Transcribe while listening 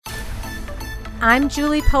I'm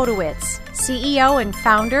Julie Podewitz, CEO and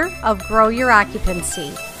founder of Grow Your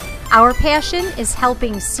Occupancy. Our passion is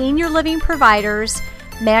helping senior living providers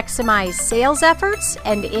maximize sales efforts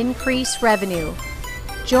and increase revenue.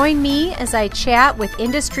 Join me as I chat with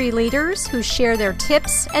industry leaders who share their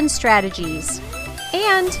tips and strategies.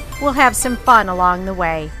 And we'll have some fun along the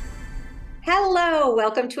way. Hello,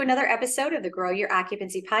 welcome to another episode of the Grow Your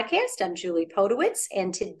Occupancy podcast. I'm Julie Podewitz,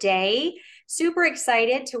 and today, super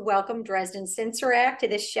excited to welcome Dresden Cincurak to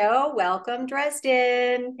the show. Welcome,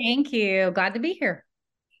 Dresden. Thank you. Glad to be here.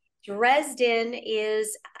 Dresden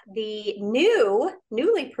is the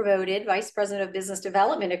newly promoted Vice President of Business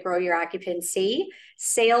Development at Grow Your Occupancy,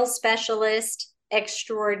 Sales Specialist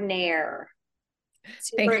Extraordinaire.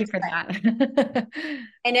 Thank you for that.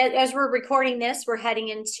 And as we're recording this, we're heading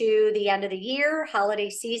into the end of the year,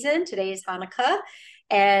 holiday season. Today is Hanukkah,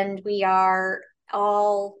 and we are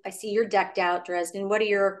all, I see you're decked out, Dresden. What are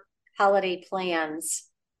your holiday plans?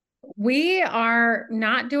 We are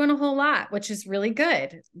not doing a whole lot, which is really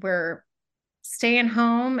good. We're staying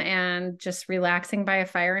home and just relaxing by a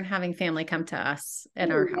fire and having family come to us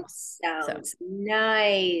in our house. Sounds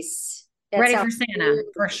nice. Ready for Santa,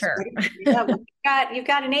 for sure. Yeah, you've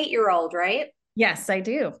got an 8-year-old, right? Yes, I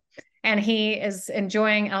do. And he is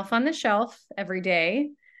enjoying Elf on the Shelf every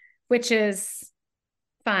day, which is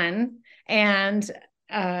fun. And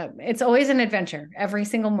it's always an adventure every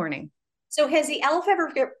single morning. So has the elf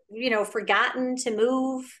ever, forgotten to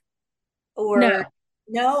move? Or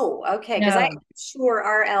no? Okay, because I'm sure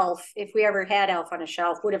our elf, if we ever had Elf on a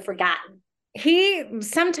Shelf, would have forgotten. He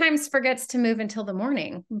sometimes forgets to move until the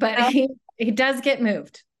morning, but he does get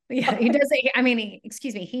moved. Yeah, he does.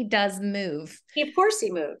 He does move. Of course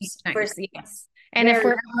he moves. Of course, yes. And if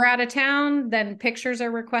we're out of town, then pictures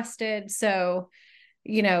are requested. So,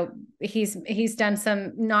 he's done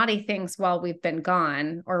some naughty things while we've been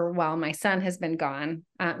gone, or while my son has been gone.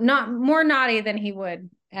 Not more naughty than he would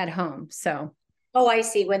at home. So. Oh, I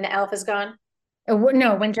see. When the elf is gone.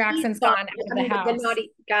 No, when Jackson's gone out of the house.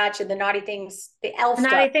 The naughty things, the elf the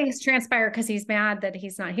naughty things transpire because he's mad that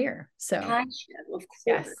he's not here. So, gotcha. Of course.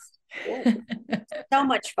 Yes. So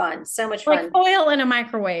much fun. Like oil in a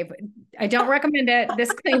microwave. I don't recommend it.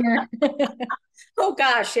 Disclaimer. Oh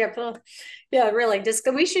gosh. Yeah, really.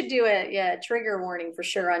 We should do a trigger warning for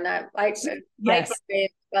sure on that. Yes.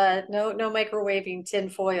 No microwaving tin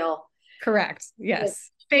foil. Correct. Yes.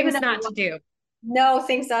 Things not to do. No,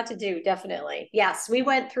 things not to do. Definitely. Yes. We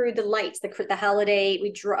went through the lights, the holiday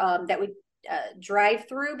drive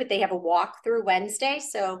through, but they have a walk through Wednesday.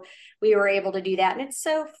 So we were able to do that. And it's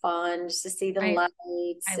so fun just to see the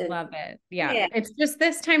lights. I love it. Yeah. It's just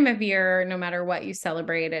this time of year, no matter what you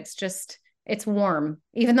celebrate, it's warm.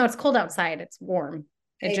 Even though it's cold outside, it's warm.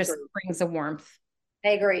 It just brings a warmth. I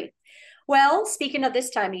agree. Well, speaking of this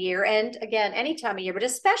time of year, and again, any time of year, but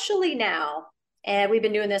especially now, and we've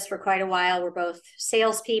been doing this for quite a while. We're both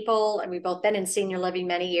salespeople, and we've both been in senior living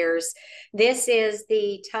many years. This is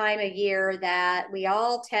the time of year that we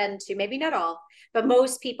all tend to, maybe not all, but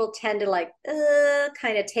most people tend to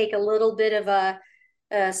kind of take a little bit of a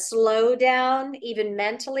slowdown, even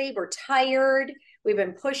mentally. We're tired. We've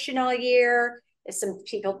been pushing all year. Some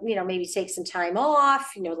people, maybe take some time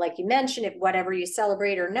off, like you mentioned, if whatever you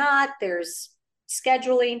celebrate or not, there's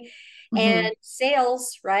scheduling. And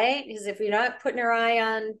sales, right? Because if you're not putting our eye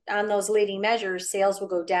on those leading measures, sales will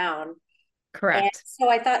go down. Correct. And so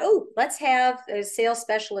I thought, let's have a sales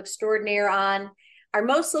special extraordinaire on. Our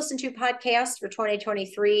most listened to podcast for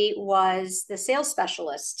 2023 was the sales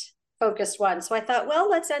specialist focused one. So I thought,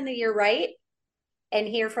 let's end the year right and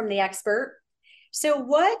hear from the expert. So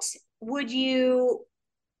what would you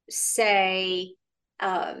say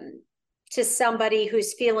to somebody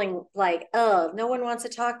who's feeling like, no one wants to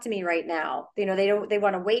talk to me right now? They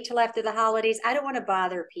want to wait till after the holidays. I don't want to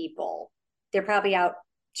bother people. They're probably out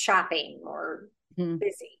shopping or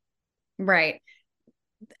busy. Right.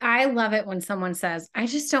 I love it when someone says, I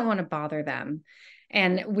just don't want to bother them.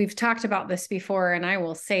 And we've talked about this before, and I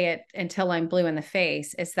will say it until I'm blue in the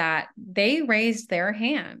face, is that they raised their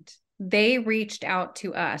hand. They reached out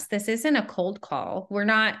to us. This isn't a cold call.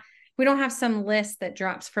 We don't have some list that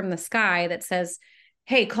drops from the sky that says,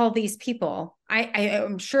 hey, call these people. I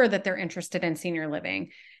am sure that they're interested in senior living.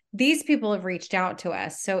 These people have reached out to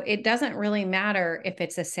us. So it doesn't really matter if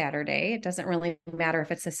it's a Saturday. It doesn't really matter if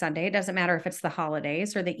it's a Sunday. It doesn't matter if it's the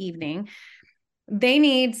holidays or the evening. They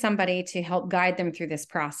need somebody to help guide them through this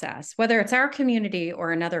process, whether it's our community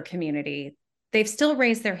or another community. They've still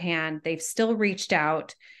raised their hand. They've still reached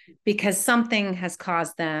out because something has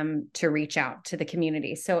caused them to reach out to the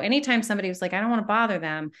community. So anytime somebody was like, I don't want to bother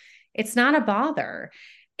them, it's not a bother.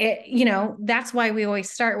 that's why we always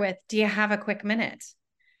start with, do you have a quick minute?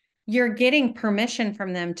 You're getting permission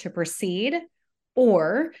from them to proceed,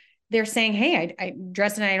 or they're saying, hey,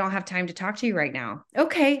 Dresden, I don't have time to talk to you right now.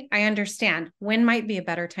 Okay, I understand. When might be a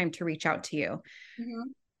better time to reach out to you? Mm-hmm.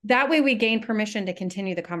 That way we gain permission to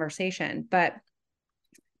continue the conversation. But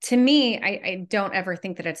to me, I don't ever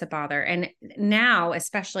think that it's a bother. And now,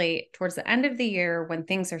 especially towards the end of the year, when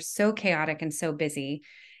things are so chaotic and so busy,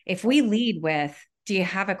 if we lead with, do you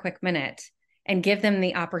have a quick minute? And give them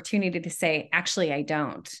the opportunity to say, actually, I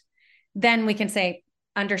don't. Then we can say,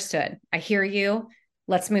 understood. I hear you.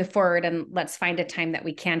 Let's move forward and let's find a time that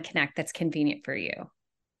we can connect that's convenient for you.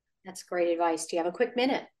 That's great advice. Do you have a quick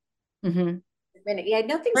minute? Mm-hmm. Minute. Yeah,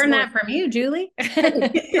 nothing's learn that from you, Julie.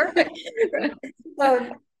 Perfect.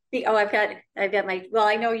 I've got my, well,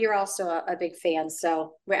 I know you're also a big fan.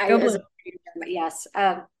 So yes,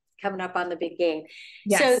 coming up on the big game.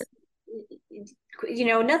 Yes.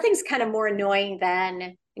 So, nothing's kind of more annoying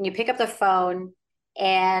than when you pick up the phone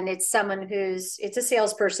and it's someone it's a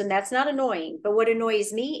salesperson. That's not annoying. But what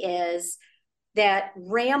annoys me is that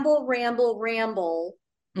ramble,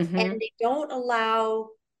 mm-hmm. and they don't allow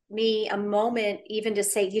me a moment even to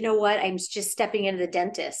say, you know what, I'm just stepping into the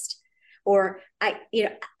dentist, or and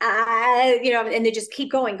they just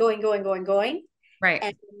keep going. Right.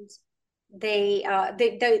 And they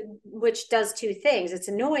which does two things. It's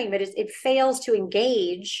annoying, but it fails to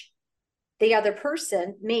engage the other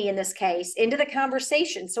person, me in this case, into the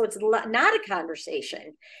conversation. So it's not a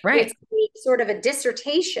conversation. Right. It's sort of a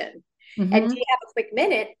dissertation. Mm-hmm. And do you have a quick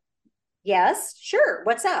minute? Yes, sure.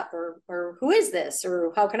 What's up? Or who is this?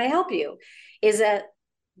 Or how can I help you? Is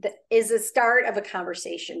a start of a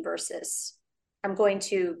conversation versus I'm going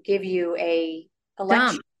to give you a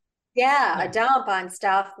lecture. Yeah, a dump on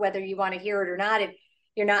stuff, whether you want to hear it or not. If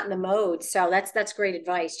you're not in the mode. So that's great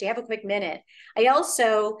advice. Do you have a quick minute? I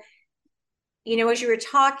also, as you were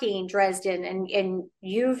talking, Dresden, and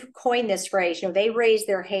you've coined this phrase, they raised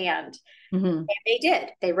their hand. Mm-hmm. And they did.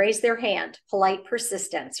 They raised their hand. Polite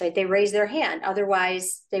persistence, right? They raised their hand.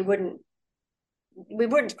 Otherwise, we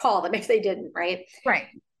wouldn't call them if they didn't, right? Right.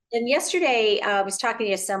 And yesterday, I was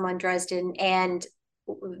talking to someone, Dresden, and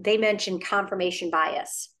they mentioned confirmation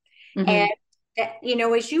bias. Mm-hmm. And,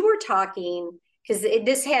 as you were talking, because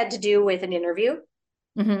this had to do with an interview,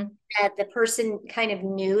 mm-hmm. that the person kind of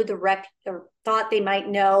knew or thought they might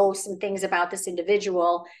know some things about this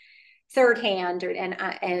individual third hand,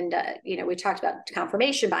 and we talked about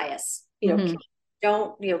confirmation bias. Mm-hmm.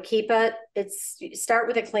 Don't start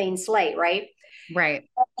with a clean slate, right? Right.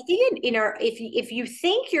 I think if you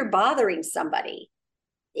think you're bothering somebody,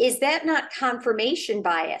 is that not confirmation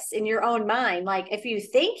bias in your own mind? Like, if you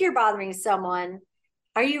think you're bothering someone,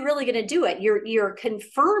 are you really going to do it? You're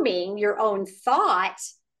confirming your own thought,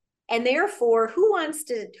 and therefore, who wants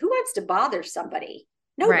to bother somebody?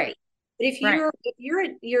 Nobody. Right. But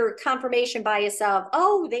if your confirmation bias of,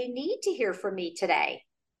 oh, they need to hear from me today.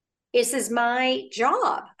 This is my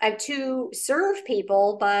job. I have to serve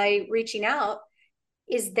people by reaching out.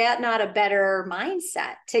 Is that not a better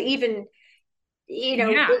mindset to even,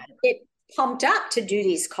 get pumped up to do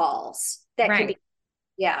these calls? That right. Can be,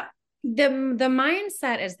 yeah. The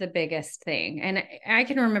mindset is the biggest thing. And I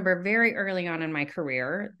can remember very early on in my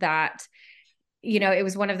career that, it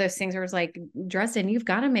was one of those things where it was like, Dresden, you've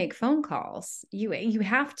got to make phone calls. You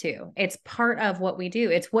have to. It's part of what we do.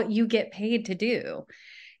 It's what you get paid to do.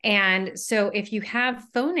 And so if you have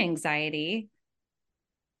phone anxiety,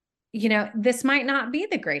 this might not be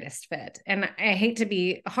the greatest fit. And I hate to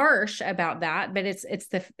be harsh about that, but it's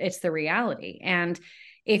the reality. And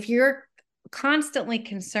if you're constantly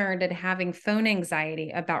concerned and having phone anxiety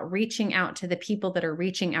about reaching out to the people that are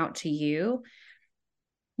reaching out to you,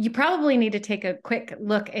 you probably need to take a quick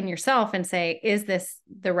look in yourself and say, is this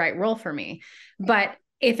the right role for me? But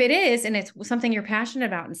if it is, and it's something you're passionate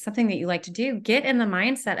about and something that you like to do, get in the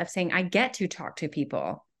mindset of saying, I get to talk to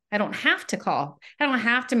people. I don't have to call. I don't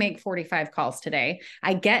have to make 45 calls today.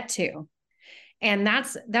 I get to. And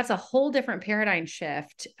that's a whole different paradigm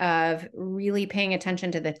shift of really paying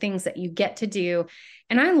attention to the things that you get to do.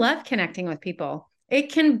 And I love connecting with people.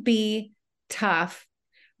 It can be tough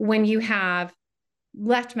when you have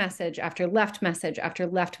left message after left message after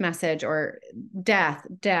left message, or death,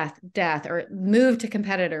 or move to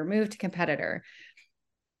competitor.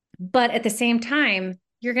 But at the same time,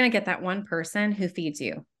 you're going to get that one person who feeds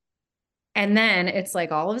you. And then it's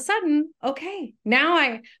like, all of a sudden, okay, now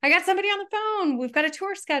I got somebody on the phone. We've got a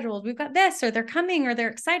tour scheduled. We've got this, or they're coming, or they're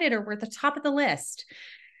excited, or we're at the top of the list.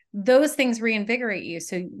 Those things reinvigorate you.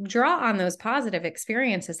 So draw on those positive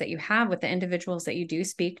experiences that you have with the individuals that you do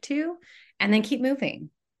speak to, and then keep moving.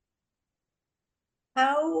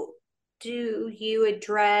 How do you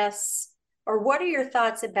address, or what are your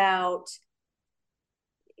thoughts about,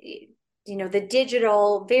 the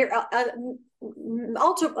digital,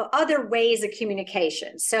 other ways of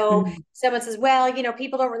communication? So Mhm. someone says, well,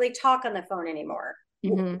 people don't really talk on the phone anymore.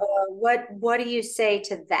 Mhm. What do you say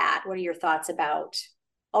to that? What are your thoughts about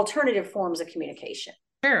alternative forms of communication?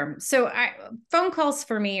 Sure. So phone calls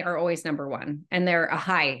for me are always number one, and they're a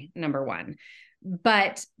high number one.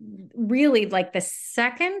 But really, like the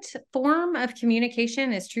second form of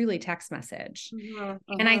communication is truly text message.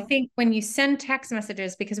 Mm-hmm, And I mm-hmm, think when you send text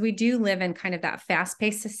messages, because we do live in kind of that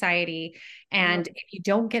fast-paced society, mm-hmm. and if you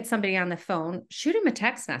don't get somebody on the phone, shoot them a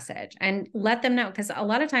text message and let them know. Because a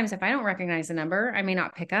lot of times, if I don't recognize a number, I may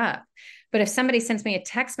not pick up. But if somebody sends me a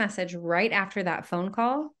text message right after that phone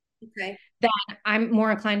call, Okay. then I'm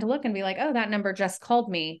more inclined to look and be like, oh, that number just called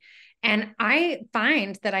me. And I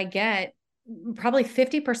find that I get probably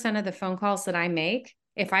 50% of the phone calls that I make.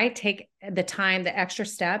 If I take the time, the extra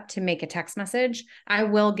step to make a text message, I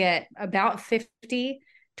will get about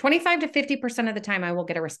 25 to 50% of the time, I will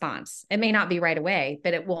get a response. It may not be right away,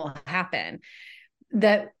 but it will happen.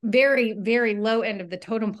 The very, very low end of the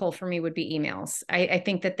totem pole for me would be emails. I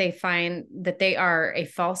think that they find that they are a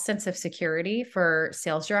false sense of security for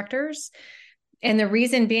sales directors. And the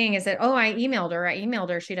reason being is that, oh, I emailed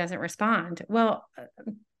her, she doesn't respond. Well,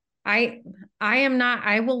 I I am not,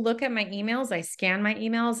 I will look at my emails, I scan my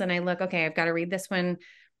emails and I look, okay, I've got to read this one.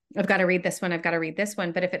 I've got to read this one. I've got to read this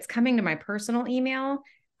one. But if it's coming to my personal email,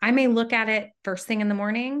 I may look at it first thing in the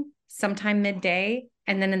morning, sometime midday,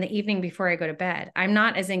 and then in the evening before I go to bed. I'm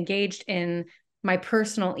not as engaged in my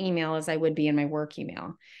personal email as I would be in my work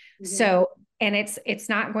email. Mm-hmm. So, and it's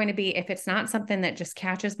not going to be, if it's not something that just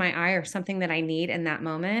catches my eye or something that I need in that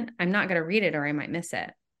moment, I'm not going to read it or I might miss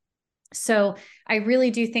it. So I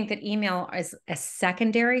really do think that email is a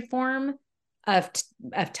secondary form of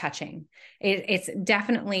of touching. It's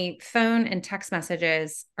definitely, phone and text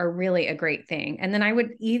messages are really a great thing. And then I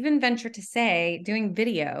would even venture to say doing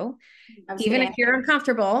video, I was going even to if ask. you're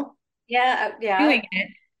uncomfortable Yeah, yeah, doing it,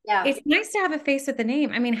 yeah. it's nice to have a face with the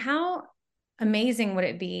name. I mean, how amazing would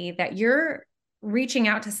it be that you're reaching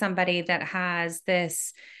out to somebody that has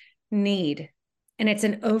this need, and it's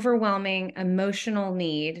an overwhelming emotional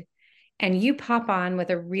need, and you pop on with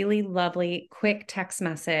a really lovely quick text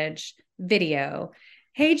message video.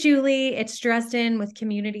 Hey, Julie, it's Dresden with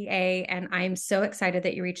Community A, and I'm so excited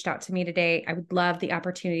that you reached out to me today. I would love the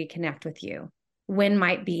opportunity to connect with you. When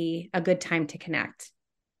might be a good time to connect?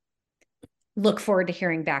 Look forward to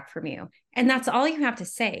hearing back from you. And that's all you have to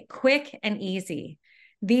say, quick and easy.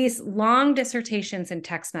 These long dissertations and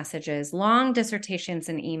text messages, long dissertations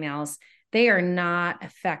and emails, they are not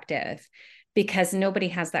effective because nobody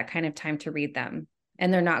has that kind of time to read them.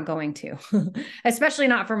 And they're not going to, especially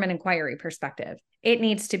not from an inquiry perspective. It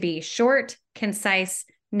needs to be short, concise,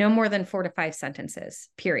 no more than 4 to 5 sentences,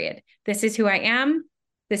 period. This is who I am.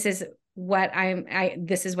 This is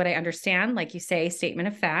this is what I understand. Like you say, statement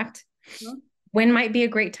of fact. Mm-hmm. When might be a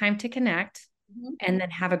great time to connect, Mm-hmm. and then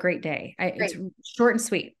have a great day. It's Great. short and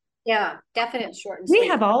sweet. Yeah, definite, short and We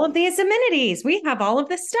sweet. have all of these amenities. We have all of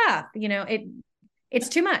this stuff. It's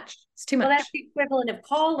too much. It's too Well, that's much. the equivalent of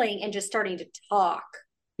calling and just starting to talk.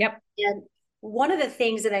 Yep. And one of the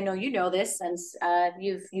things that I know, this since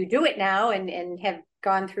you do it now and have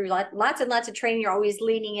gone through lots and lots of training. You're always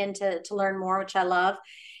leaning in to learn more, which I love,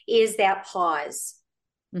 is that pause.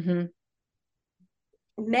 Mm-hmm.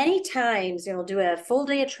 Many times, do a full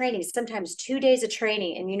day of training, sometimes 2 days of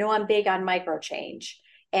training, and I'm big on micro change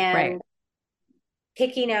Right. and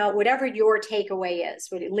picking out whatever your takeaway is,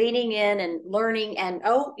 leaning in and learning. And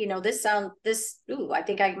I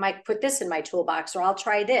think I might put this in my toolbox, or I'll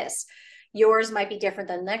try this. Yours might be different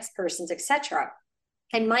than the next person's, etc.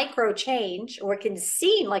 And micro change, or it can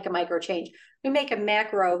seem like a micro change, we make a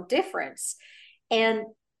macro difference. And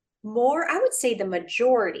more, I would say the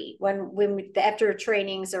majority, after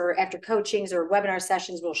trainings or after coachings or webinar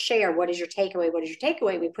sessions, we'll share what is your takeaway,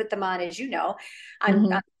 we put them on, as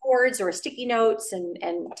Mm-hmm. on boards or sticky notes, and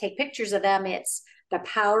take pictures of them. It's the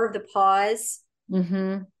power of the pause,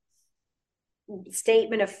 Mm-hmm.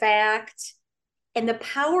 statement of fact, and the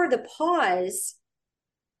power of the pause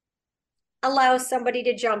allows somebody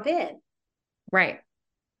to jump in. Right.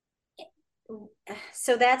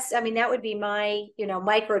 So that would be my,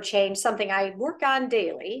 micro change, something I work on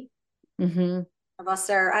daily. Mm-hmm. Of us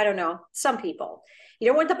are, I don't know, some people, you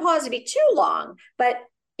don't want the pause to be too long, but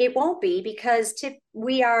it won't be, because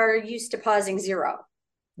we are used to pausing zero.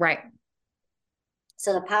 Right.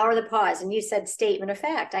 So the power of the pause, and you said statement of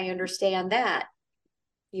fact. I understand that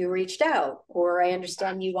you reached out, or I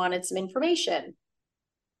understand you wanted some information.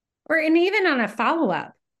 and even on a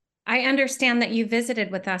follow-up, I understand that you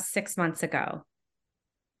visited with us 6 months ago.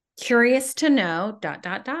 Curious to know, ...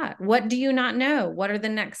 What do you not know? What are the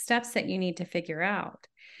next steps that you need to figure out?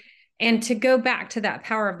 And to go back to that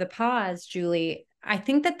power of the pause, Julie, I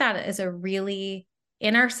think that that is a really,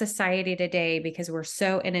 in our society today, because we're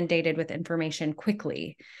so inundated with information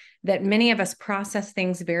quickly, that many of us process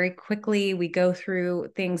things very quickly. We go through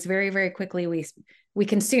things very, very quickly. We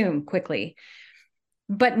consume quickly.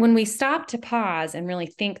 But when we stop to pause and really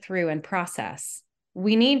think through and process,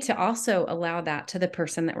 we need to also allow that to the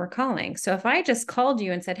person that we're calling. So if I just called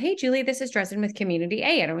you and said, hey, Julie, this is Dresden with Community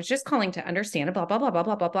A, and I was just calling to understand a blah, blah, blah, blah,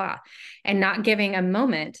 blah, blah, blah, and not giving a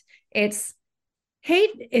moment, it's, hey,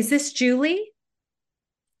 is this Julie?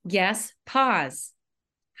 Yes, pause.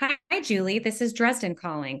 Hi, Julie, this is Dresden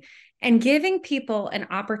calling. And giving people an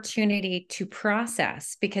opportunity to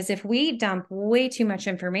process, because if we dump way too much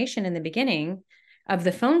information in the beginning of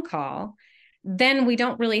the phone call, then we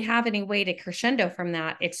don't really have any way to crescendo from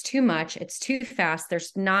that. It's too much. It's too fast.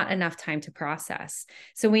 There's not enough time to process.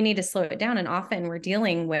 So we need to slow it down. And often we're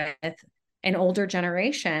dealing with an older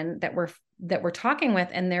generation that we're talking with,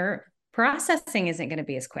 and their processing isn't going to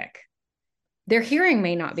be as quick. Their hearing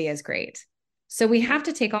may not be as great. So we have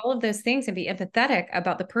to take all of those things and be empathetic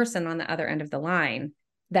about the person on the other end of the line,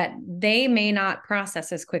 that they may not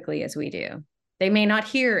process as quickly as we do. They may not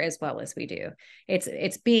hear as well as we do.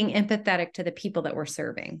 It's being empathetic to the people that we're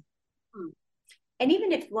serving. And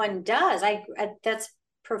even if one does, that's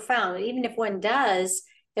profound. Even if one does,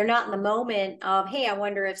 they're not in the moment of, hey, I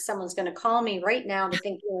wonder if someone's going to call me right now to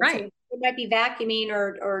think, Right. So they might be vacuuming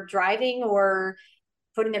or driving or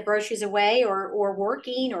putting their groceries away or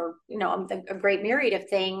working or, a great myriad of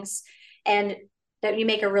things. And that you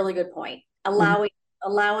make a really good point, allowing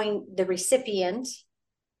the recipient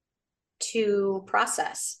to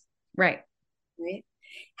process. Right.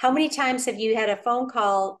 How many times have you had a phone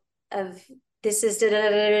call of this is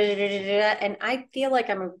and I feel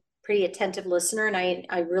like I'm a pretty attentive listener and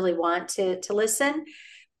I really want to listen.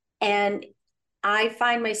 And I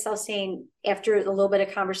find myself saying after a little bit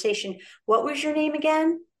of conversation, what was your name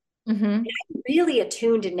again? Mm-hmm. And I'm really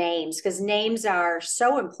attuned to names because names are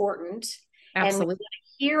so important. Absolutely. And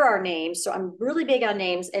hear our names. So I'm really big on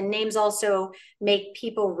names, and names also make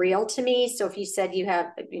people real to me. So if you said you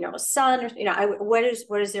have, a son, or, what is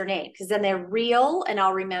their name? Because then they're real and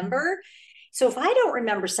I'll remember. So if I don't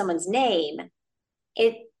remember someone's name,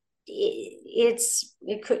 it's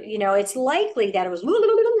likely that it was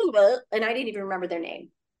and I didn't even remember their name.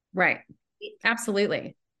 Right.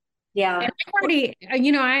 Absolutely. Yeah. And I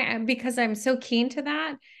already, because I'm so keen to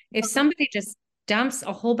that, if somebody just dumps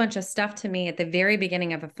a whole bunch of stuff to me at the very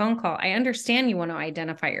beginning of a phone call, I understand you want to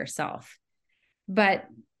identify yourself. But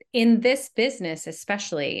in this business,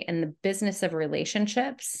 especially in the business of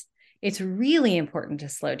relationships, it's really important to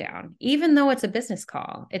slow down. Even though it's a business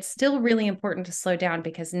call, it's still really important to slow down,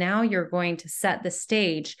 because now you're going to set the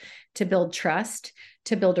stage to build trust,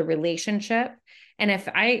 to build a relationship. And if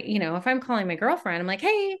I'm calling my girlfriend, I'm like,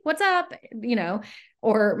 hey, what's up?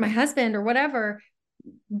 Or my husband or whatever,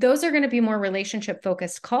 those are going to be more relationship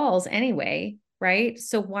focused calls anyway, right?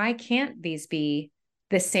 So why can't these be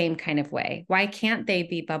the same kind of way? Why can't they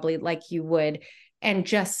be bubbly like you would, and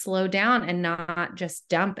just slow down and not just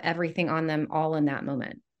dump everything on them all in that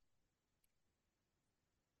moment?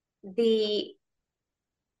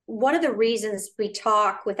 One of the reasons we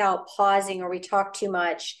talk without pausing or we talk too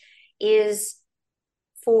much is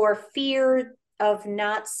for fear of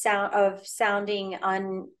sounding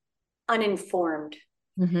uninformed.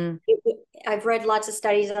 Mm-hmm. I've read lots of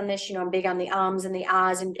studies on this. I'm big on the ums and the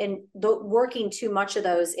ahs, and working too much of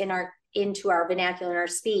those into our vernacular and our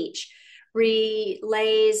speech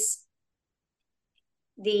relays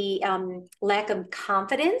the lack of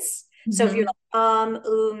confidence. Mm-hmm. So if you're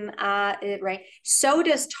like right. So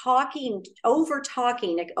does over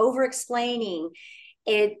talking, like over explaining.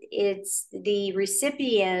 It's the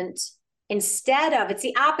recipient. Instead of, it's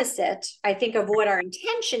the opposite, I think, of what our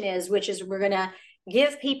intention is, which is we're going to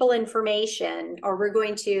give people information, or we're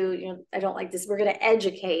going to, I don't like this, we're going to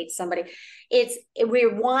educate somebody. We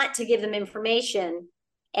want to give them information.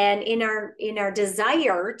 And in our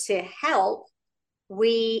desire to help,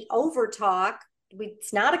 we overtalk.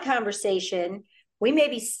 It's not a conversation. We may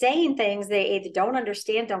be saying things they either don't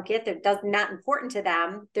understand, don't get, that not important to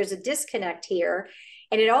them. There's a disconnect here.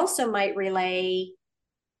 And it also might relay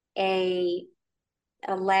a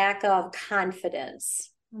lack of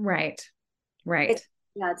confidence. Right.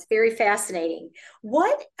 It's very fascinating.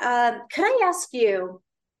 What can I ask you?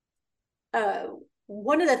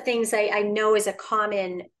 One of the things I know is a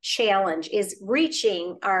common challenge is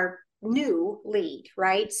reaching our new lead,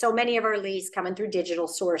 right? So many of our leads coming through digital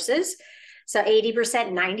sources. So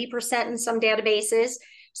 80%, 90% in some databases.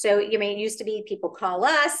 So you may, it used to be people call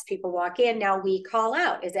us, people walk in. Now we call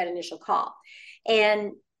out is that initial call.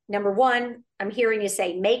 And number one, I'm hearing you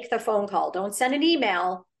say, make the phone call. Don't send an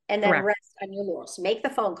email and then Correct. rest on your laurels. Make the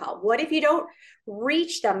phone call. What if you don't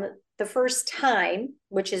reach them the first time,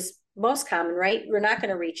 which is most common, right? We're not going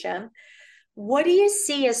to reach them. What do you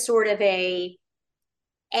see as sort of a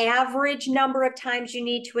average number of times you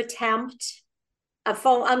need to attempt a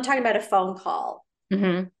phone? I'm talking about a phone call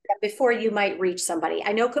Mm-hmm. before you might reach somebody.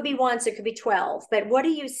 I know it could be once, it could be 12, but what do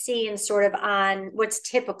you see in sort of on what's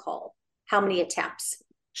typical? How many attempts?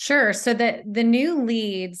 Sure. So the new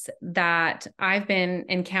leads that I've been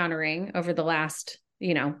encountering over the last,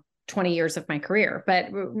 20 years of my career, but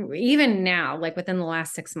even now, like within the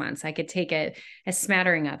last 6 months, I could take it a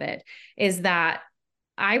smattering of it, is that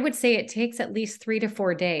I would say it takes at least 3 to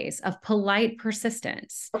 4 days of polite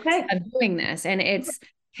persistence Okay. of doing this. And it's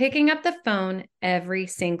picking up the phone every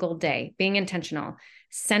single day, being intentional,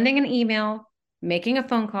 sending an email, making a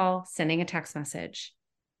phone call, sending a text message,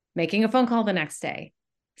 making a phone call the next day,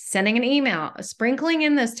 sending an email, sprinkling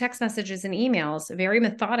in those text messages and emails very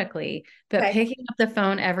methodically, but Okay. picking up the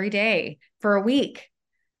phone every day for a week.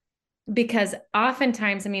 Because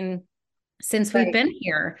oftentimes, I mean, since we've Right. been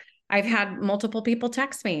here, I've had multiple people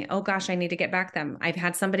text me, oh gosh, I need to get back to them. I've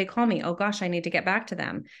had somebody call me, oh gosh, I need to get back to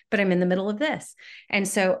them, but I'm in the middle of this. And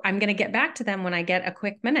so I'm going to get back to them when I get a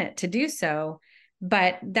quick minute to do so.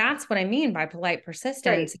 But that's what I mean by polite Right.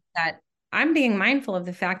 persistence, that I'm being mindful of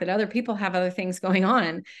the fact that other people have other things going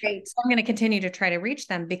on. Right. So I'm going to continue to try to reach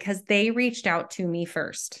them because they reached out to me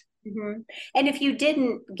 1st. Mm-hmm. And if you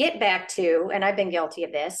didn't get back to, and I've been guilty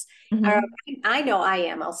of this, uh, Mm-hmm. I know I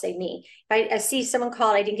am, I'll say me. If I see someone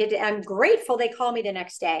call, I didn't get to, I'm grateful they call me the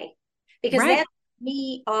next day because Right. that's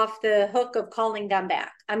me off the hook of calling them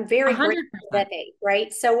back. I'm very grateful 100%. that they,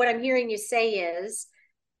 right? So what I'm hearing you say is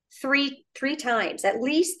three times, at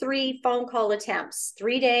least three phone call attempts,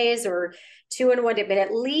 3 days or two in one day, but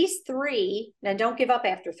at least three. Now don't give up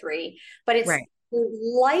after three, but it's Right.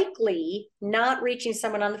 likely not reaching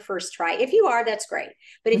someone on the first try. If you are, that's great.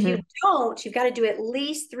 But if you Mm-hmm. don't, you've got to do at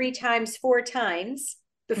least 3 times, 4 times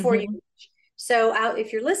before you. Mm-hmm. So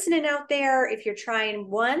if you're listening out there, if you're trying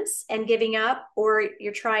once and giving up, or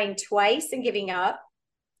you're trying twice and giving up,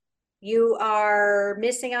 you are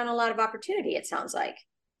missing on a lot of opportunity, it sounds like.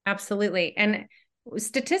 Absolutely. And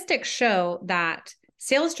statistics show that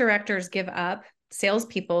sales directors give up,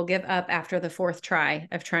 salespeople give up after the fourth try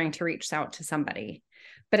of trying to reach out to somebody.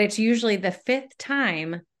 But it's usually the fifth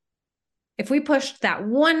time. If we pushed that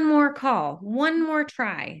one more call, one more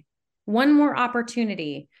try, one more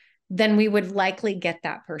opportunity, then we would likely get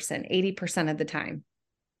that person 80% of the time.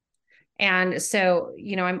 And so,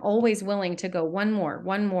 I'm always willing to go one more,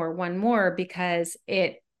 one more, one more, because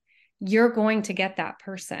you're going to get that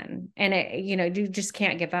person, and you just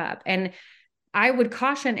can't give up. And I would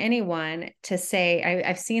caution anyone to say,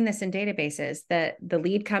 I've seen this in databases, that the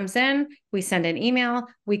lead comes in, we send an email,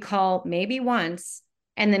 we call maybe once,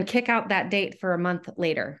 and then kick out that date for a month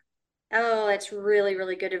later. Oh, that's really,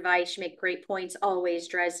 really good advice. You make great points always,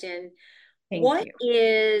 Dresden. Thank What you.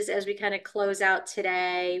 is, as we kind of close out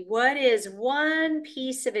today, what is one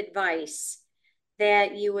piece of advice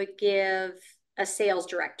that you would give a sales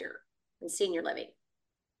director in senior living?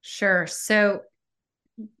 Sure. So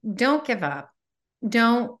don't give up.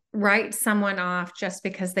 Don't write someone off just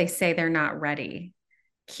because they say they're not ready.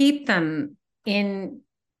 Keep them in,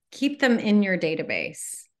 keep them in your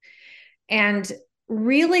database, and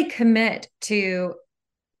really commit to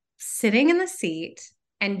sitting in the seat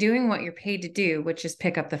and doing what you're paid to do, which is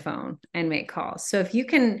pick up the phone and make calls. So if you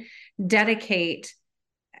can dedicate,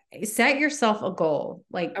 set yourself a goal,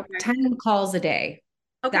 like Okay. 10 calls a day,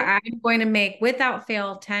 Okay. that I'm going to make without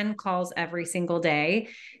fail 10 calls every single day.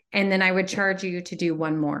 And then I would charge you to do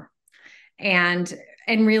one more, and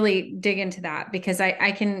really dig into that, because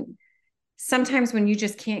I can sometimes, when you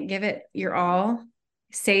just can't give it your all,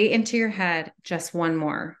 say into your head, just one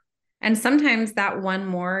more. And sometimes that one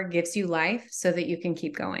more gives you life so that you can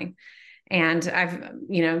keep going. And I've,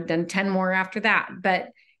 done 10 more after that. But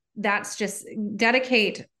that's just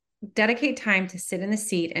dedicate time to sit in the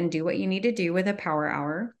seat and do what you need to do with a power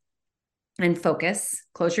hour, and focus,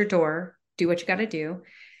 close your door, do what you got to do,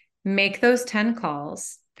 make those 10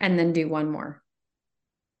 calls, and then do one more.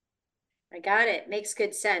 I got it. Makes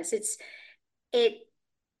good sense. It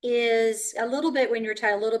is a little bit when you're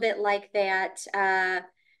talking a little bit like that,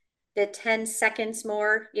 the 10 seconds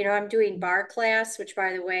more. I'm doing bar class, which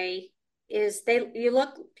by the way is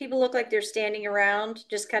people look like they're standing around,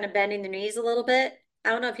 just kind of bending their knees a little bit. I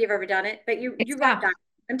don't know if you've ever done it, but It's you write tough. down,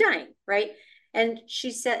 I'm dying, right? And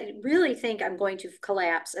she said, really think I'm going to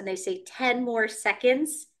collapse. And they say 10 more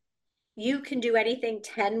seconds. You can do anything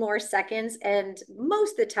 10 more seconds. And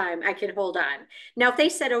most of the time I can hold on. Now, if they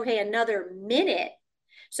said, okay, another minute.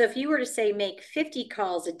 So if you were to say make 50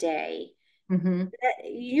 calls a day, Mm-hmm.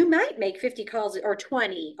 you might make 50 calls or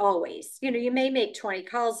 20 always. You may make 20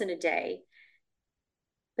 calls in a day.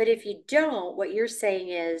 But if you don't, what you're saying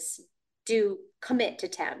is do commit to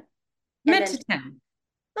 10 and Commit then, to 10.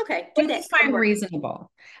 okay, What do do that you 10 find more.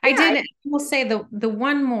 reasonable? I Yeah. did. I will say the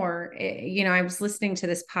one more. I was listening to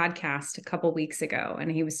this podcast a couple weeks ago,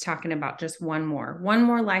 and he was talking about just one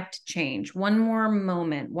more life to change, one more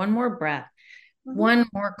moment, one more breath, Mhm. one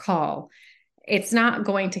more call. It's not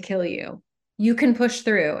going to kill you. You can push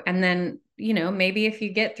through, and then maybe if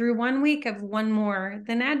you get through 1 week of one more,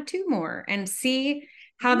 then add two more, and see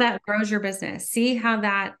how Mhm. that grows your business. See how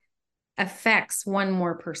that affects one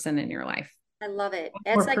more person in your life, I love it. one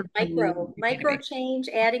That's more like person in your micro database. change,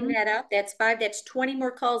 adding Mhm. that up. That's five, that's 20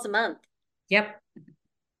 more calls a month. Yep.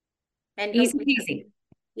 And Easy peasy.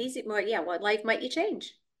 easy more. Yeah. What life might you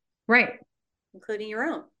change, Right. including your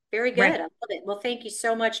own? Very Right. good. I love it. Well, thank you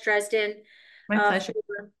so much, Dresden, My pleasure.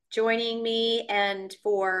 for joining me and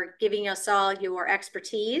for giving us all your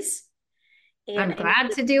expertise. I'm And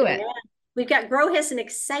glad to do it. yeah, we've got Grow has some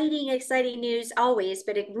exciting news always,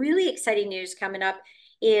 but really exciting news coming up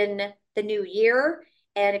in the new year.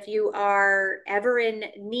 And if you are ever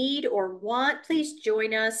in need or want, please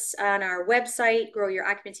join us on our website,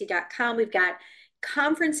 growyouroccupancy.com. We've got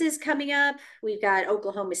conferences coming up. We've got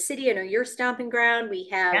Oklahoma City, I know your stomping ground. We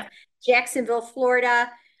have Yep. Jacksonville,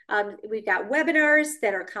 Florida. We've got webinars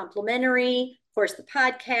that are complimentary, of course, the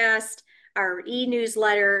podcast, our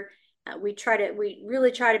e-newsletter. We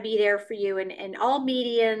really try to be there for you in all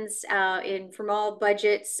medians, in from all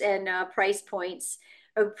budgets and price points.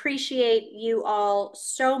 Appreciate you all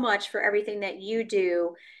so much for everything that you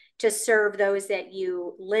do to serve those that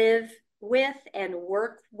you live with and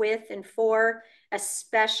work with and for,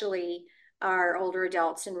 especially our older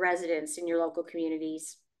adults and residents in your local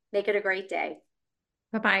communities. Make it a great day.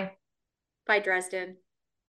 Bye bye. Bye, Dresden.